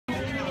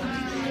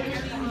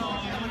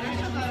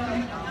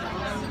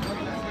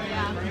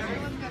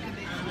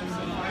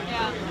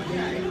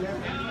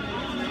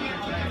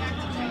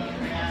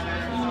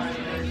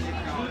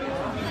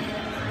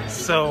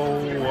So,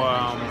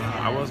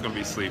 I was gonna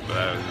be asleep, but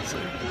I wasn't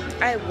asleep.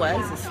 I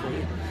was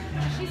asleep.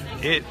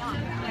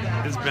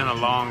 It's been a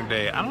long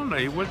day. I don't know,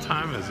 what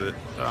time is it?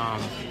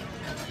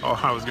 Oh,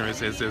 I was gonna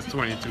say it says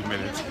 22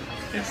 minutes.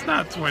 It's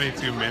not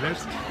 22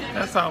 minutes.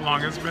 That's how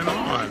long it's been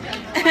on.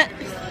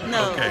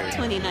 No, Okay.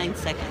 29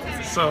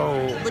 seconds.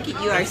 So, Look at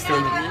you are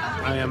sleepy.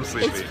 I am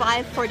sleepy. It's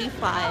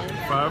 5:45.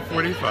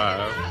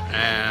 5:45,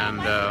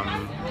 and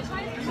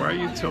why are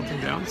you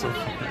tilting down so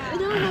far? I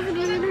don't have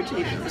any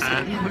energy.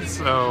 And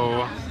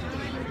so,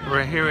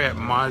 we're here at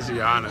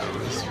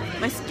Maggiano's.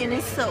 My skin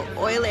is so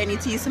oily. I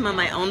need to use some of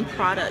my own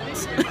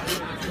products.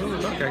 Oh,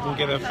 look, I can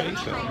get a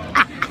facial.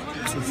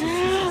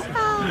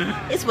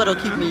 It's what'll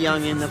keep me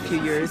young in a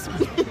few years.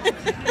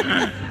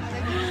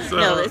 So,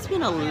 No, it's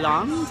been a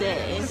long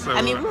day. So,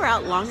 I mean, we were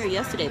out longer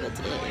yesterday, but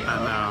today. I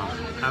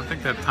know. I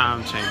think that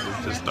time change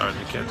is just starting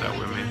to catch up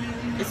with me.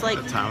 It's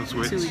like The time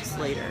switch. 2 weeks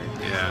later.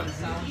 Yeah.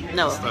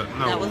 No,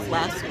 No, that was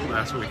last week.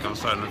 Last week, I'm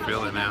starting to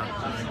feel it now.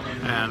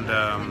 And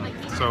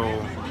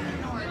so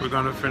we're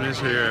going to finish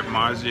here at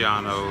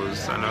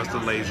Maggiano's. I know it's the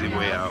lazy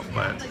way out,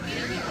 but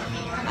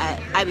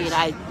I mean,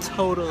 I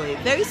totally.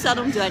 Very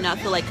seldom do I not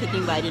feel like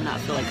cooking, but I did not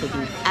feel like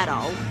cooking at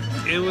all.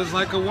 it was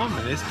like a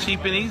woman. It's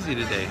cheap and easy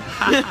today.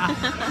 Ha, ha,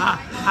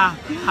 ha,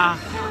 ha,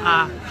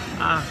 ha,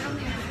 ha.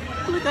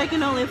 Look, I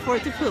can only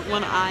afford to put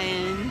one eye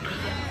in.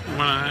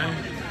 One eye?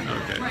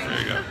 Okay, there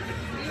you go.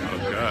 Oh,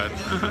 God.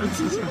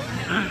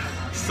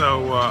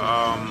 So,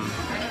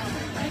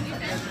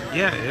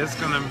 yeah, it's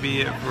going to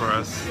be it for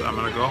us. I'm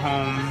going to go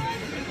home,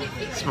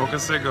 smoke a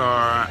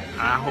cigar.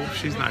 I hope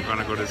she's not going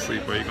to go to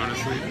sleep. Are you going to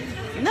sleep?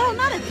 No,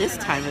 not at this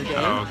time of day.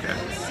 Oh, okay.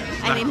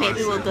 She's I not mean, going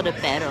maybe we'll go to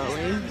bed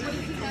early.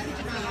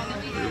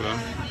 We will.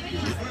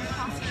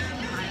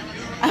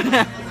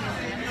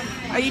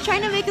 Are you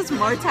trying to make us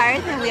more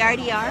tired than we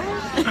already are?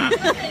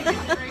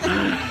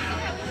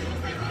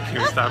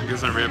 Can we stop and get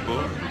some Red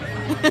Bull?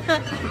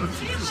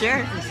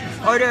 Sure.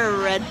 Order a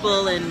Red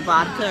Bull and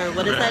vodka, or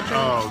what is that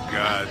drink? Oh,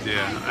 God,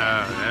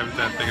 yeah. Every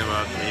time I think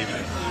about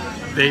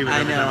David, I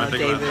every know, time I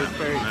think David about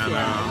Burke,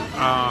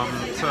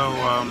 that. So,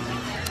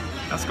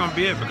 that's going to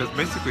be it, because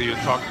basically you're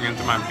talking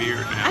into my beard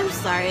now. I'm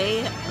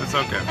sorry. It's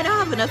okay. I don't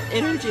have enough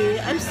energy.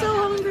 I'm so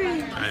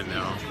hungry. I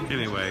know.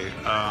 Anyway,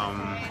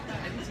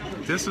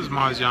 this is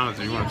Maggiano's.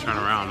 If you want to turn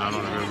around, I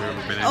don't know if you've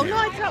ever been in Oh here. no,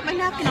 I dropped my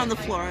napkin on the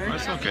floor.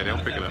 It's okay. They'll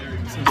pick it up.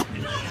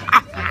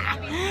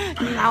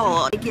 Now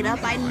I'll pick it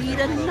up. I need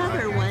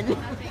another one.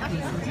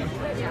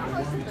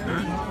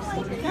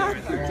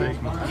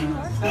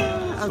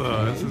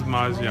 So this is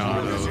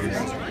Maggiano's.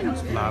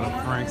 A lot of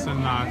Frank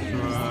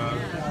Sinatra.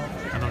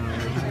 I don't know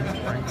if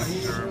Frank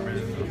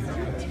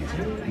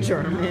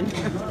German.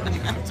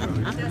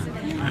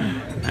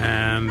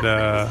 And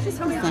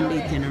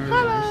Sunday dinner.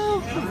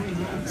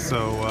 so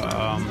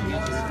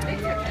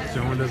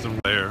Joan doesn't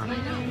wear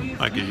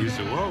like it used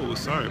to. Whoa,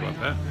 sorry about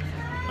that.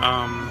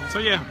 So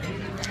yeah,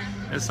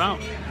 it's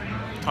out.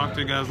 Talk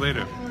to you guys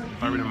later.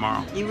 Probably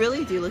tomorrow. You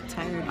really do look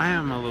tired. I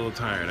am a little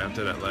tired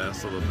after that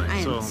last little thing. I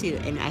am too,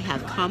 and I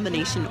have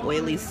combination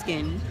oily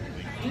skin.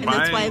 And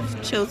that's why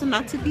I've chosen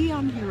not to be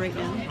on here right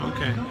now.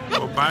 Okay.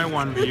 Well, bye,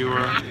 one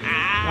viewer.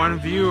 One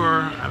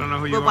viewer. I don't know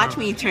who you are. But watch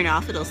me, you turn it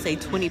off, it'll say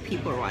 20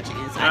 people are watching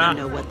it, so I don't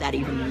know what that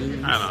even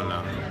means. I don't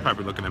know.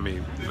 Probably looking at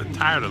me. But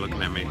tired of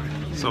looking at me.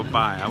 So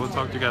bye. I will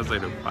talk to you guys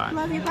later. Bye.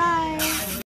 Love you, bye.